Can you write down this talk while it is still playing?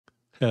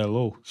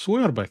Hello, so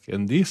we are back,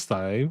 and this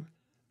time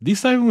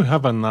we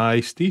have a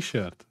nice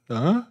T-shirt.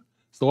 Huh?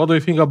 So what do you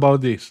think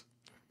about this?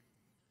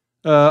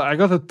 I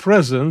got a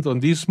present on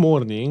this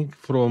morning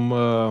from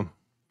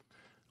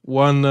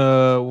one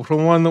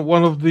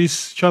of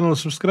these channel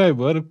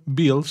subscriber,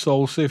 Bill.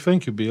 So I'll say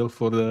thank you, Bill,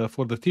 for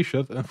the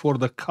T-shirt and for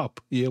the cup.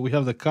 Yeah, we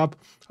have the cup.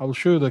 I'll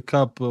show you the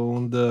cup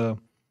on the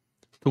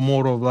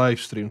tomorrow live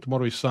stream.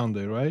 Tomorrow is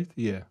Sunday, right?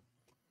 Yeah.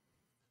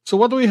 So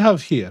what do we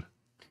have here?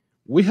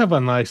 We have a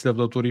nice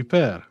laptop to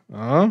repair.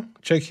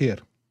 Check here.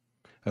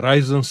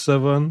 Ryzen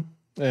 7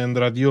 and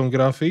Radeon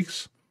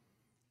graphics.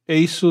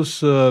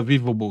 Asus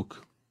Vivobook.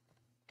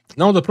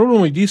 Now the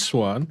problem with this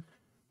one,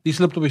 this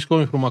laptop is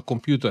coming from a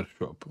computer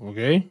shop,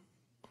 okay?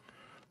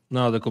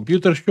 Now the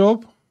computer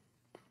shop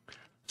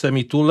sent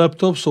me two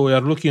laptops, so we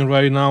are looking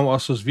right now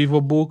Asus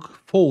Vivobook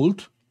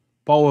Fold,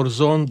 power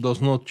zone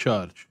does not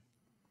charge.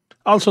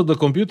 Also the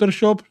computer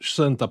shop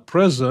sent a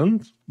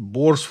present,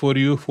 boards for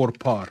you for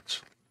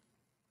parts.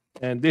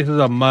 And this is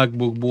a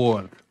MacBook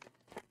board.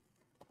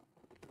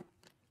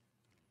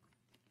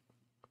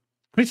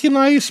 Pretty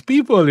nice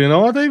people, you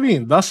know what I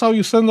mean? That's how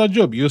you send a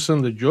job. You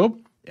send a job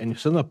and you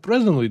send a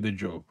present with the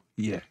job.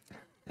 Yeah.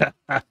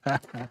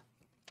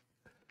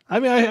 I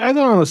mean, I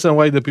don't understand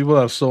why the people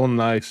are so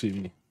nice with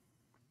me.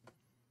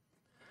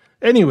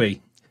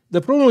 Anyway,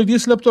 the problem with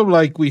this laptop,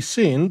 like we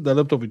seen, the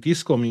laptop it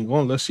is coming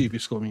on. Let's see if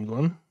it's coming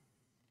on.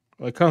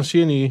 I can't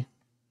see any.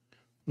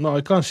 No,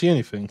 I can't see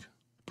anything.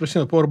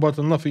 Pressing the power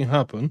button, nothing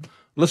happened.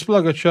 Let's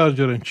plug a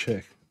charger and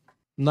check.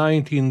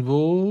 19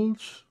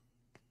 volts.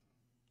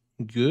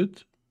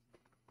 Good.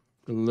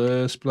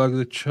 Let's plug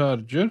the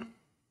charger.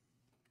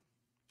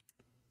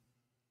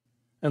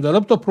 And the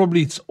laptop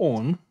probably it's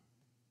on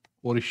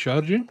or is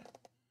charging.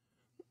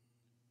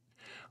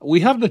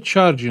 We have the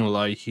charging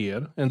light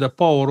here and the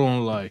power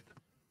on light.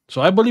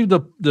 So I believe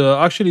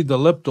actually the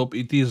laptop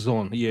it is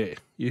on. Yeah,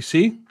 you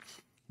see?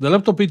 The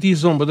laptop it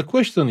is on, but the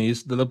question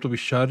is the laptop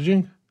is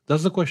charging?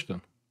 That's the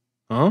question.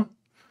 Huh?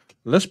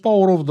 Let's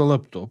power off the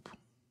laptop.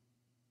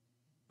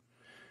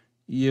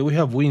 Yeah, we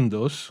have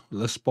Windows.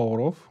 Let's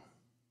power off.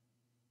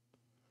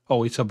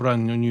 Oh, it's a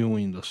brand new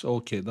Windows.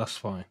 Okay, that's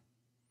fine.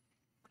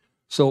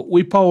 So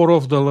we power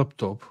off the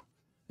laptop,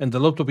 and the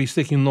laptop is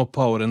taking no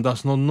power, and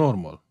that's not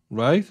normal,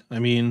 right? I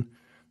mean,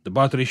 the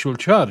battery should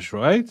charge,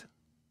 right?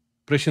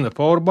 Pressing the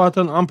power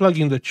button,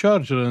 unplugging the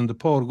charger, and the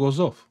power goes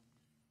off.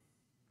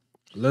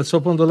 Let's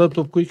open the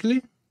laptop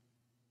quickly.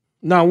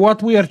 Now,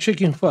 what we are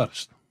checking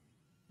first?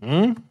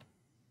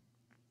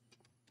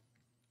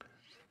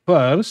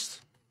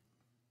 First,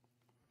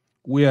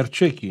 we are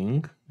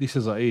checking, this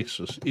is a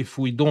Asus, if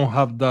we don't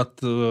have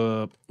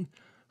that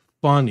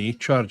funny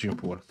charging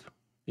port.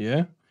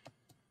 Yeah?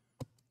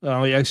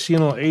 I see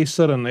no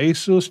Acer and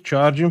Asus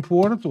charging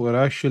port, where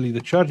actually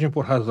the charging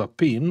port has a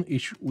pin,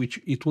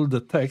 which it will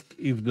detect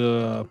if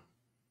the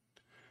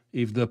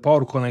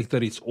power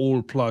connector is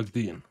all plugged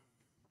in.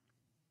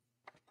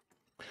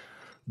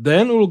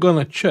 Then we're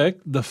gonna check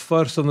the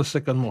first and the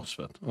second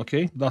MOSFET,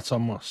 okay? That's a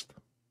must.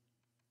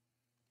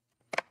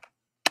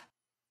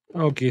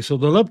 Okay, so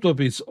the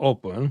laptop is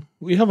open.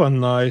 We have a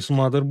nice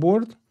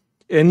motherboard.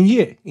 And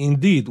yeah,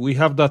 indeed, we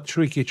have that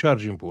tricky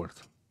charging port.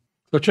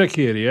 So check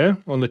here, yeah?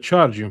 On the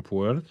charging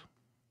port,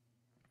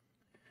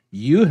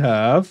 you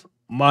have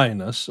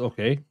minus,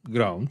 okay,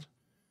 ground.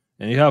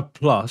 And you have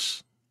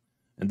plus,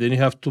 and then you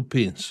have two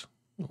pins.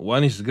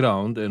 One is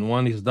ground, and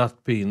one is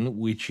that pin,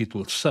 which it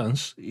will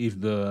sense if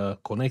the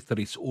connector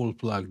is all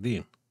plugged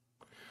in.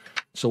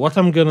 So what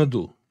I'm gonna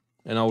do,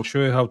 and I'll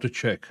show you how to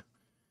check.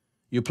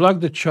 You plug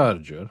the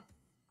charger,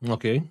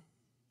 okay,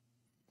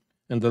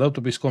 and the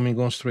laptop is coming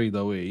on straight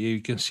away.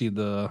 You can see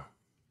the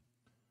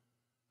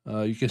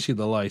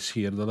lights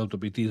here. The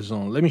laptop it is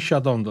on. Let me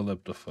shut down the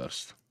laptop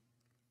first.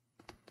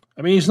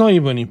 I mean, it's not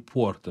even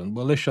important,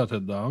 but let's shut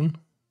it down.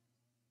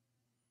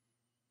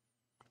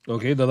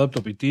 Okay, the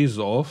laptop it is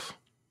off,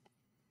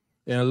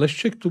 and let's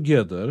check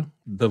together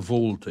the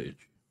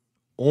voltage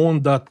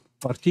on that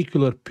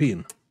particular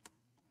pin.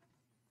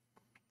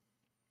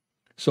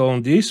 So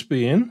on this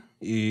pin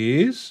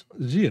is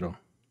 0.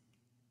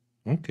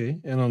 Okay,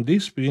 and on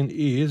this pin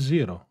is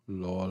 0.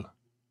 Lol.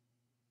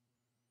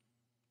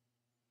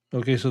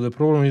 Okay, so the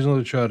problem is not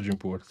the charging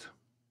port.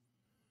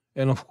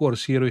 And of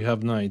course, here we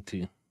have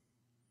 19.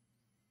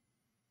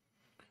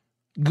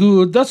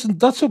 Good,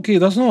 that's okay,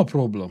 that's not a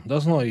problem.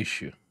 That's no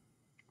issue.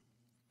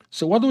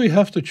 So what do we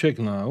have to check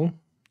now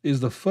is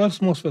the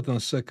first MOSFET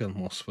and second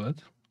MOSFET.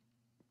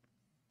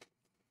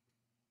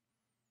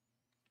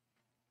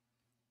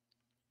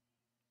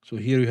 So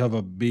here we have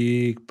a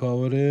big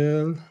power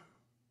rail.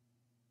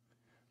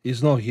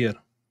 It's not here.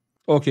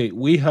 Okay,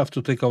 we have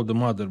to take out the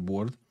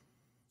motherboard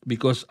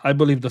because I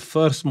believe the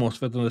first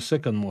MOSFET and the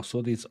second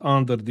MOSFET is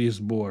under this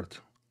board.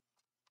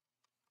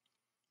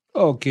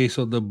 Okay,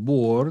 so the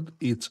board,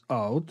 it's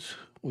out.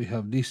 We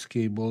have this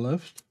cable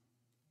left.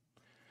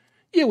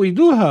 Yeah, we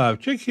do have,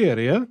 check here,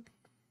 yeah?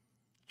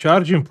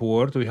 Charging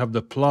port, we have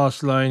the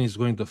plus line is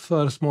going to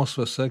first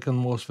MOSFET, second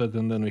MOSFET,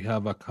 and then we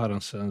have a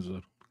current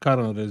sensor,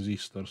 current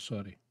resistor,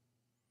 sorry.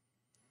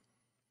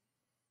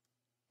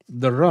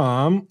 The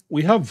RAM,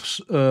 we have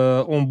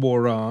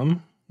onboard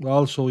RAM.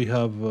 Also, we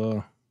have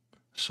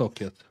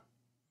socket.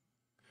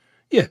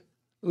 Yeah,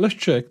 let's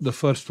check the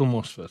first two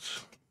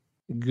MOSFETs.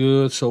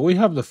 Good. So we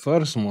have the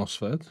first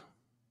MOSFET,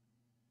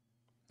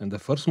 and the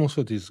first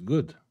MOSFET is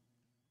good.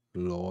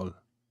 Lol.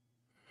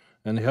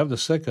 And we have the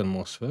second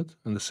MOSFET,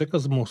 and the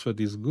second MOSFET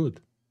is good.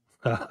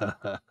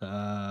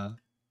 The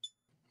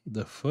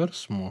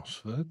first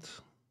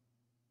MOSFET,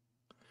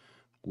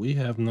 we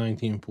have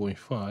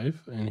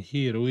 19.5, and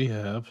here we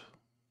have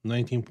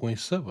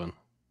 19.7.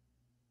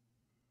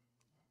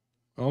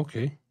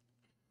 Okay.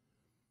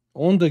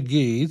 On the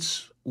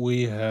gates,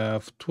 we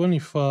have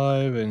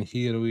 25, and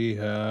here we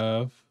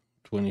have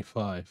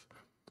 25.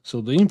 So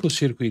the input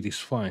circuit is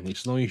fine.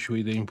 It's no issue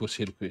with the input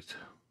circuit.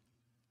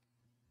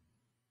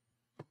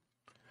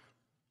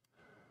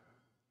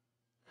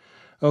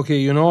 Okay,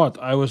 you know what?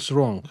 I was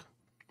wrong.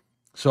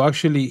 So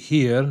actually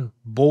here,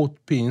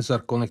 both pins are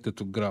connected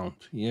to ground.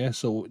 Yeah,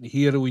 so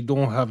here we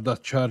don't have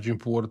that charging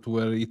port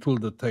where it will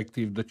detect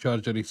if the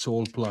charger is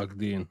all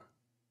plugged in.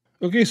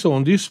 Okay, so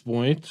on this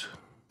point,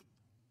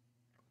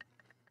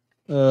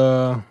 we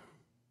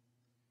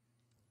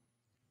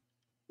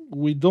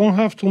don't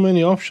have too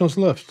many options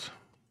left.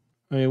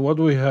 I mean, what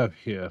do we have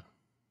here?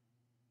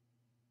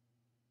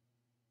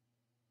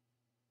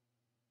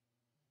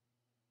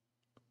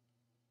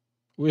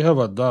 We have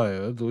a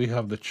diode, we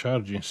have the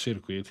charging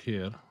circuit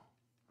here.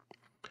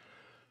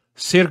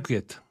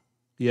 Circuit.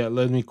 Yeah,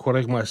 let me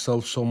correct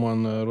myself,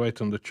 someone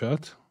write on the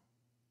chat.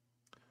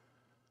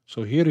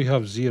 So here you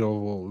have 0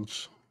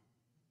 volts.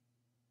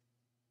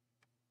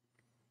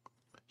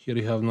 Here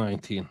you have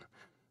 19.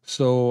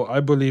 So I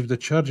believe the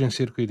charging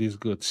circuit is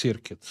good.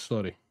 Circuit,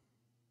 sorry.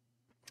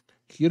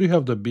 Here you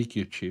have the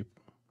BQ chip.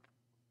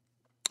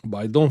 But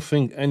I don't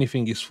think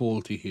anything is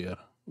faulty here.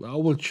 I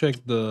will check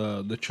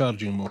the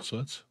charging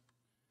MOSFETs.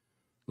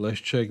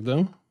 Let's check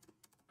them.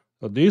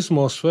 So this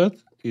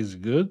MOSFET is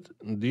good.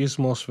 This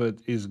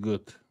MOSFET is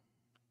good.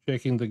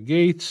 Checking the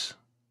gates,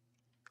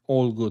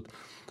 all good.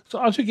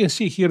 So as you can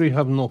see here, you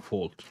have no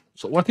fault.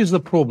 So what is the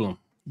problem?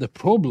 The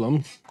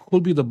problem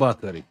could be the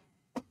battery.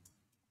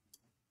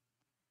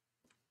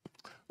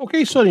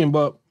 Okay, sorry,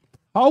 but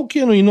how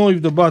can we know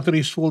if the battery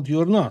is faulty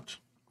or not?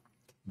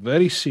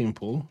 Very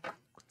simple.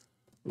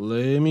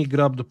 Let me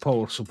grab the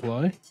power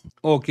supply.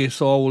 Okay,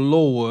 so I will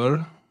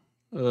lower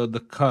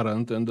the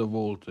current and the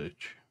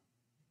voltage.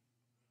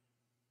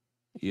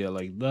 Yeah,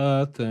 like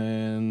that,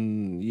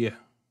 and yeah,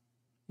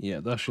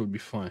 that should be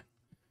fine.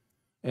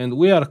 And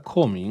we are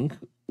coming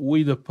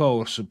with the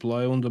power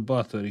supply on the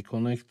battery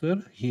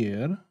connector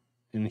here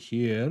and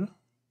here,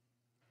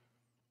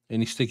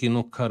 and it's taking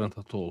no current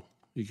at all,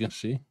 you can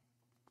see.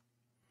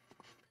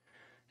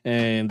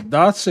 And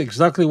that's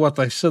exactly what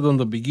I said on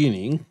the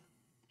beginning.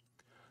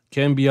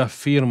 Can be a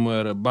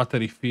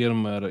battery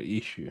firmware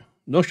issue.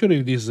 Not sure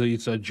if this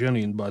is a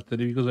genuine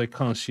battery because I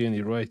can't see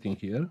any writing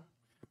here.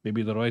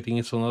 Maybe the writing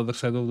is on the other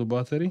side of the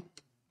battery.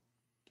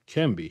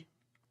 Can be.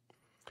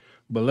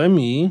 But let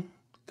me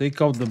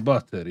take out the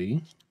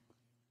battery.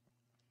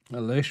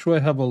 Let's try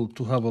to have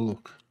a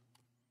look.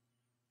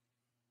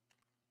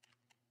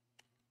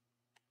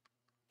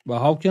 But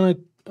how can I?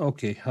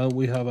 Okay, how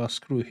we have a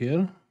screw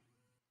here.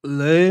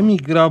 Let me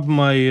grab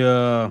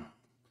my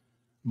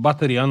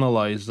battery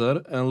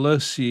analyzer and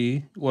let's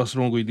see what's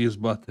wrong with this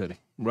battery,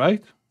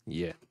 right?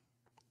 Yeah.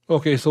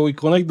 Okay, so we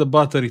connect the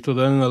battery to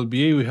the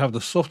NLBA. We have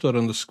the software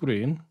on the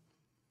screen.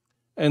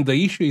 And the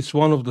issue is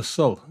one of the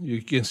cell.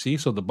 You can see,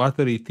 so the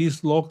battery, it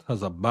is locked,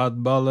 has a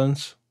bad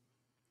balance.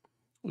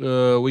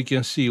 We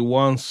can see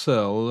one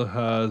cell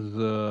has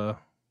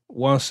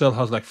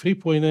like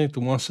 3.8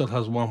 and one cell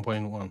has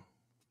 1.1.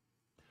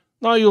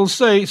 Now you'll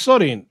say,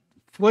 sorry,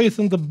 throw it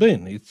in the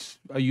bin. It's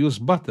a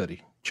used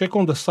battery. Check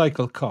on the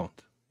cycle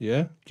count.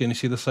 Yeah, can you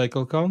see the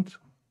cycle count?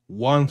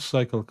 One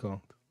cycle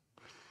count.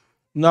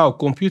 Now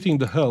computing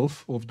the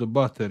health of the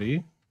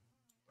battery.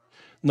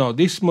 No,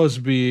 this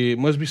must be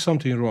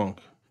something wrong.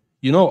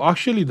 You know,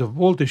 actually the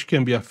voltage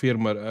can be a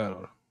firmware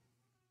error.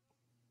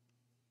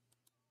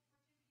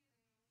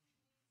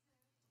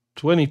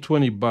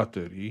 2020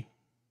 battery.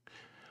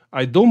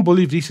 I don't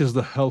believe this is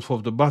the health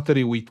of the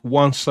battery with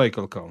one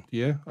cycle count.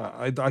 Yeah,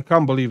 I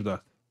can't believe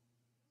that.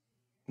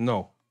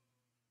 No.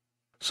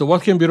 So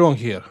what can be wrong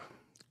here?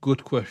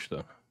 Good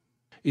question.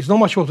 It's not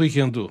much what we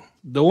can do.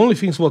 The only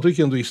things what we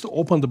can do is to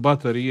open the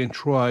battery and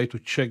try to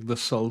check the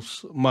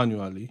cells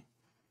manually.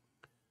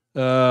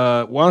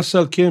 One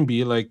cell can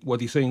be, like what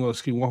he's saying on the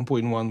screen,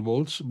 1.1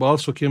 volts, but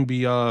also can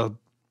be a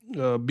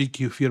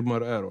BQ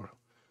firmware error.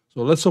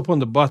 So let's open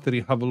the battery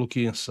and have a look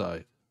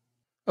inside.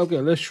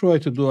 Okay, let's try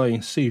to do an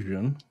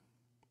incision.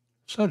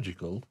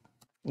 Surgical.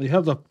 We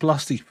have the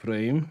plastic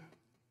frame.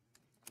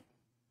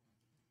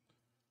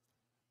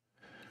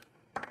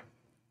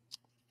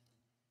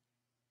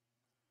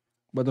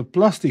 But the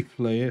plastic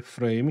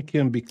frame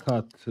can be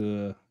cut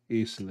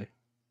easily.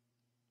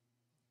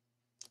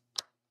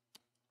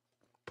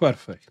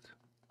 Perfect.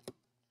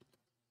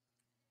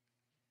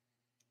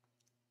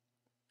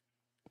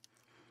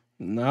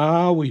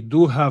 Now we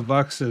do have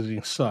access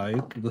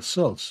inside the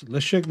cells.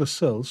 Let's check the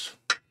cells.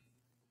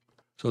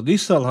 So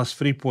this cell has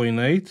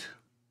 3.8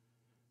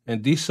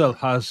 and this cell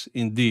has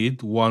indeed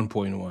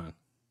 1.1.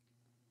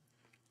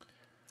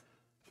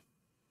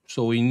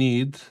 So we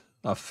need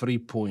a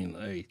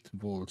 3.8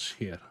 volts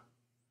here.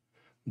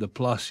 The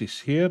plus is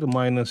here, the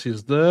minus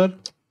is there.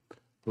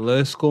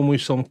 Let's come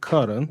with some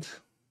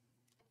current.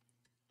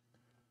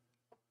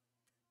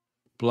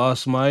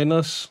 Plus,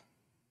 minus.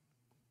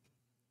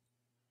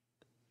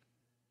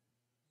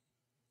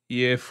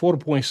 Yeah,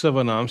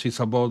 4.7 amps. It's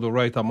about the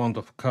right amount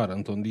of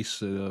current on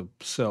this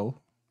cell.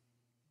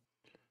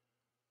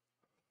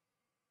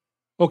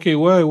 Okay,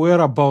 we're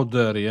about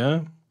there,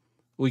 yeah?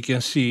 We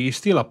can see it's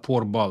still a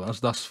poor balance,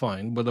 that's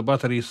fine, but the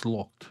battery is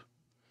locked.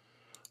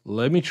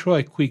 Let me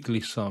try quickly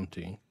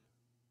something.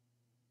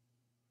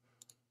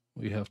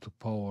 We have to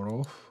power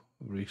off,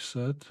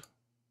 reset,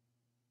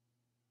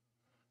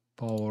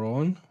 power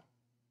on.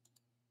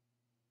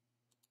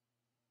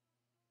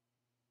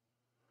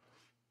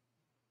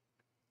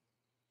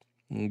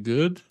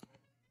 Good.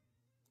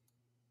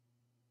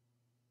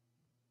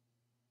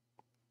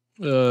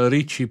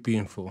 Read chip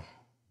info.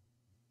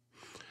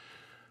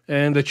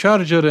 And the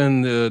charger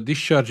and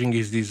discharging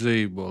is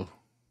disabled.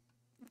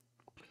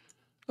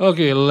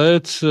 Okay,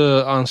 let's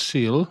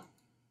unseal.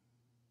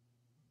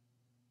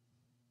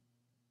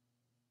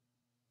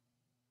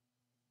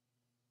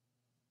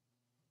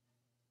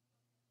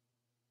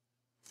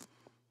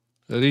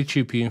 Read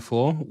chip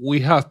info.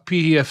 We have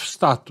PEF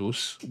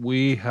status.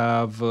 We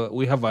have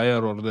an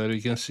error there.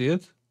 You can see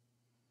it.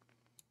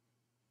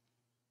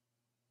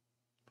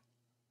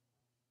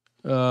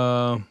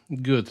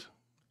 Good.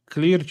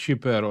 Clear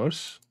chip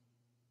errors.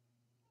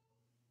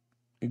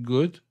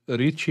 Good.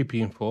 Read chip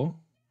info.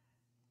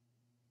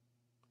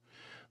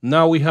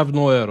 Now we have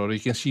no error. You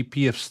can see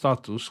PF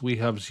status. We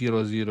have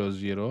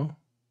 000.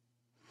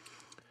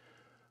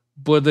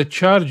 But the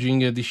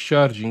charging and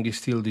discharging is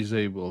still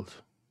disabled.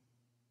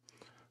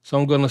 So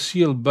I'm going to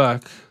seal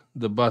back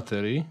the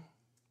battery.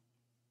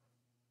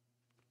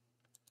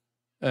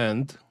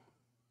 And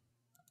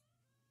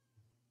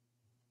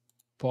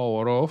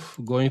power off.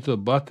 Going to the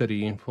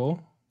battery info.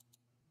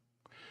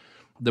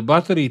 The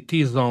battery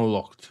is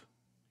unlocked.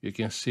 You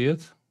can see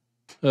it.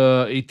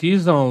 It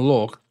is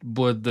unlocked,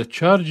 but the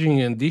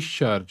charging and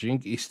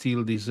discharging is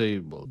still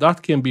disabled.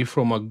 That can be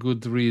from a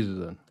good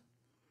reason.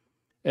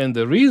 And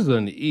the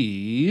reason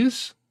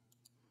is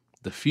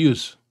the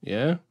fuse,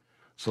 yeah?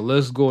 So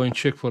let's go and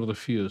check for the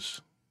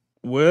fuse.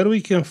 Where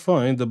we can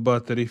find the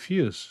battery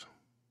fuse?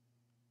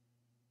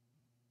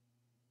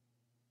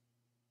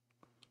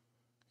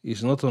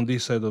 It's not on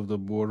this side of the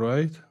board,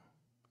 right?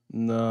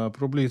 No,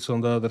 probably it's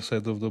on the other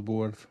side of the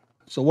board.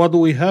 So what do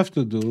we have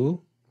to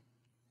do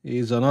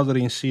is another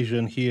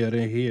incision here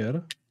and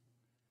here.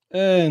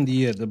 And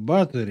here the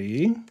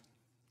battery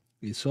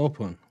is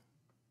open.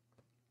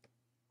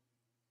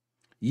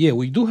 Yeah,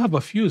 we do have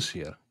a fuse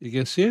here. You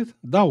can see it?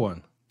 That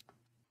one.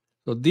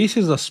 So this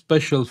is a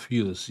special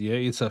fuse. Yeah,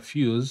 it's a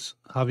fuse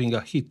having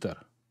a heater.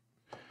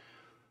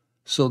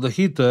 So the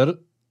heater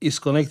is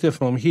connected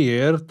from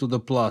here to the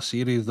plus.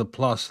 Here is the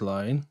plus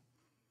line.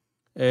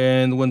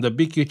 And when the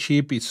BQ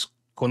chip is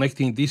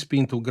connecting this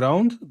pin to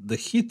ground, the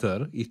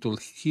heater, it will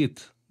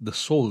hit the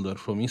solder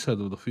from inside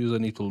of the fuse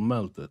and it will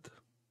melt it.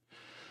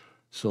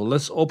 So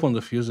let's open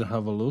the fuse and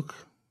have a look.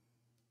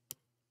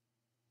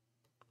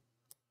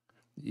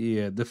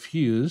 Yeah, the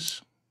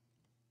fuse.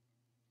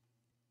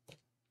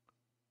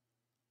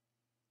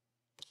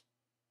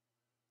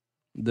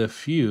 The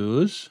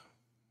fuse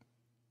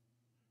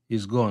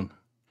is gone.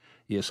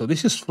 Yeah, so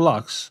this is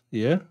flux,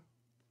 yeah?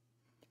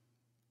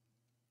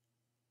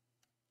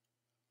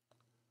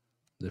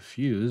 The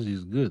fuse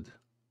is good.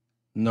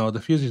 No,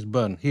 the fuse is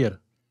burned. Here,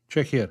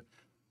 check here.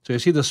 So you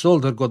see the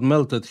solder got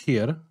melted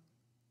here,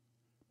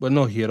 but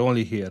not here,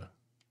 only here.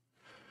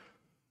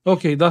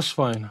 Okay, that's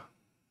fine.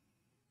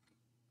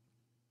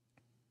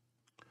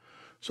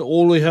 So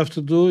all we have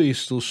to do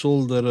is to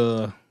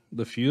solder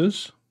the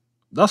fuse.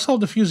 That's how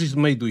the fuse is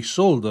made, with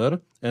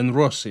solder and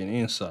rosin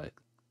inside.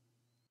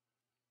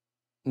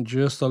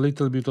 Just a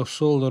little bit of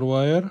solder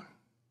wire.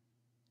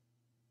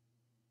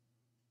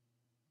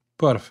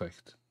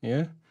 Perfect,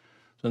 yeah?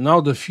 So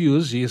now the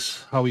fuse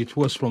is how it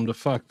was from the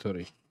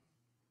factory.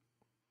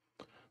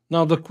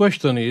 Now the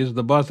question is,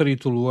 the battery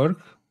will work?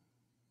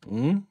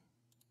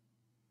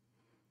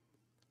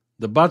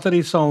 The battery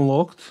is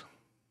unlocked.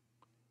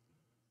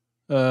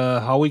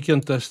 How we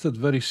can test it?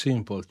 Very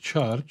simple.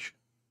 Charge,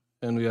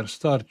 and we are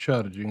start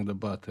charging the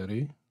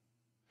battery.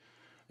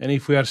 And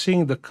if we are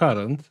seeing the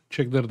current,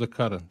 check there the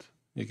current.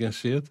 You can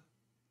see it.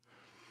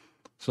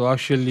 So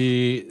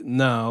actually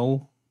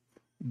now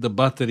the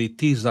battery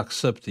is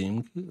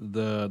accepting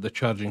the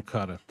charging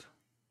current.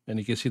 And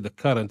you can see the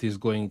current is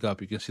going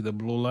up. You can see the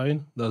blue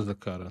line, that's the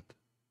current.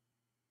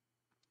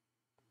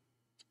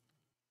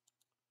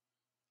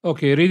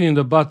 Okay, reading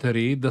the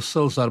battery, the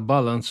cells are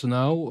balanced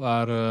now,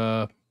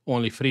 are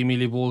only 3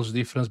 millivolts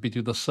difference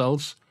between the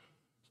cells.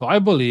 So I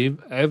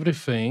believe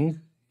everything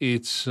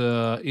is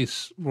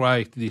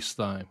right this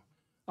time.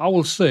 I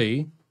will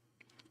say,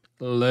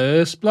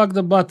 let's plug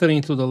the battery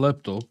into the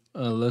laptop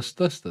and let's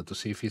test it to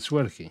see if it's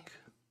working.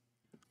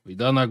 We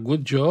done a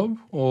good job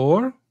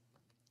or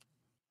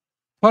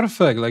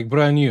perfect, like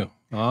brand new,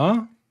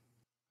 huh?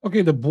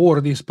 Okay, the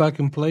board is back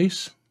in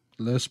place.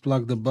 Let's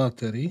plug the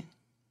battery.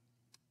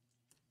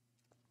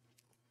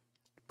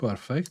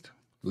 Perfect.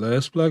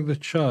 Let's plug the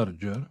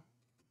charger.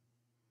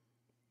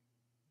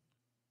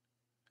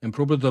 And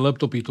probably the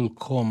laptop, it will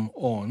come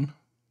on.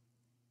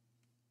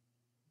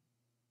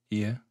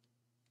 Yeah.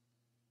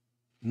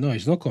 No,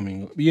 it's not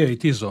coming. Yeah,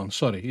 it is on.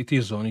 Sorry, it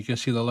is on. You can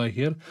see the light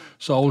here.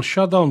 So I will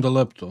shut down the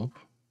laptop.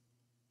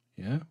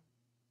 Yeah.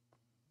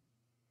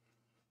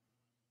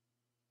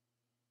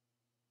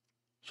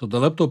 So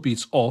the laptop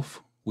is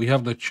off. We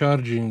have the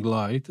charging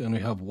light and we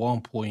have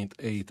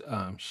 1.8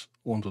 amps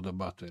onto the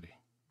battery.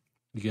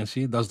 You can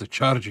see that's the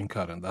charging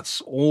current.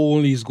 That's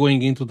all is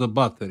going into the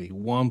battery,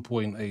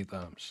 1.8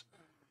 amps.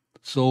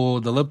 So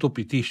the laptop,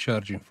 it is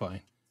charging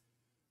fine.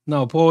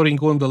 Now powering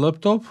on the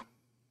laptop.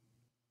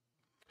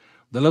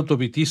 The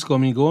laptop, it is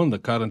coming on. The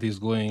current is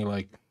going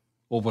like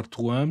over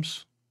 2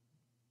 amps.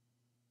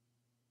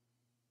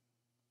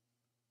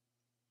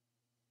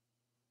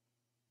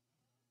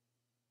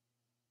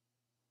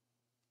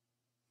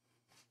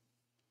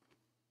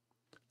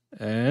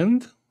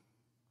 And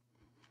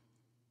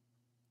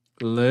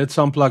let's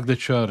unplug the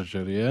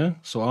charger, yeah?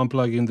 So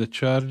unplugging the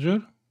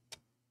charger.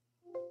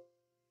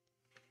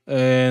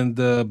 And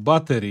the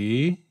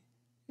battery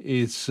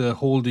is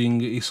holding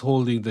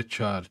the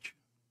charge.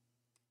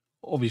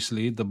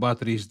 Obviously, the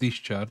battery is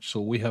discharged,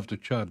 so we have to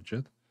charge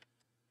it.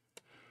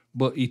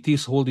 But it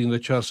is holding the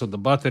charge, so the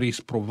battery is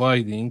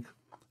providing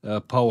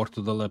power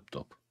to the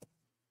laptop.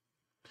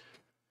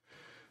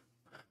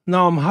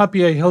 Now, I'm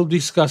happy I helped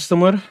this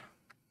customer.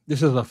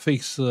 This is a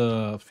fixed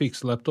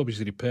laptop, is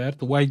repaired.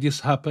 Why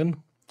this happened?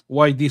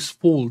 Why this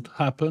fault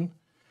happened?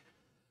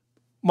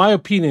 My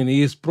opinion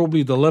is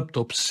probably the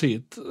laptop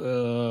sit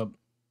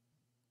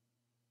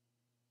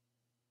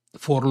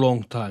for a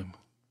long time.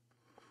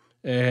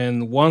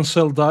 And one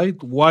cell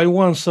died. Why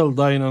one cell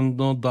died and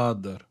not the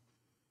other?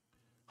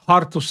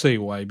 Hard to say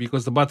why,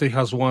 because the battery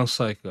has one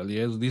cycle.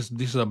 Yes, this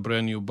is a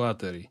brand new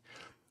battery.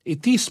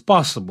 It is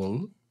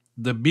possible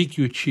the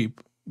BQ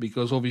chip,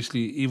 because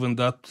obviously even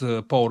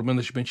that power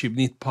management chip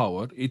needs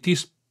power, it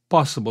is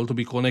possible to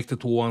be connected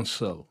to one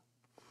cell.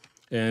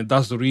 And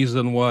that's the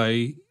reason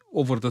why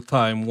over the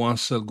time one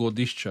cell got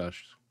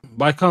discharged.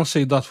 But I can't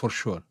say that for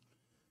sure.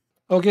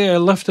 Okay, I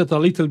left it a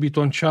little bit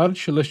on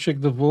charge. Let's check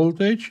the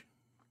voltage.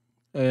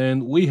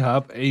 And we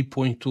have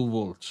 8.2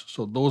 volts.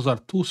 So those are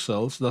two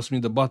cells. That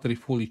means the battery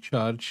fully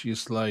charged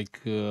is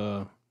like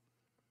 8.4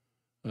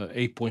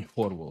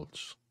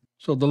 volts.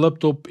 So the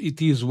laptop,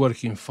 it is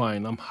working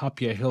fine. I'm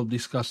happy I helped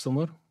this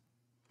customer.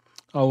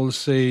 I will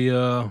say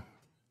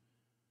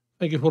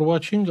thank you for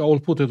watching. I will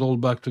put it all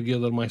back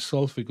together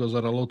myself because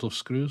there are a lot of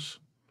screws.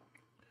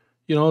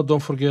 You know,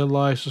 don't forget,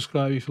 like,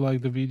 subscribe if you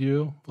like the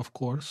video, of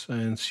course,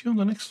 and see you on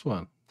the next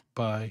one.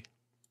 Bye.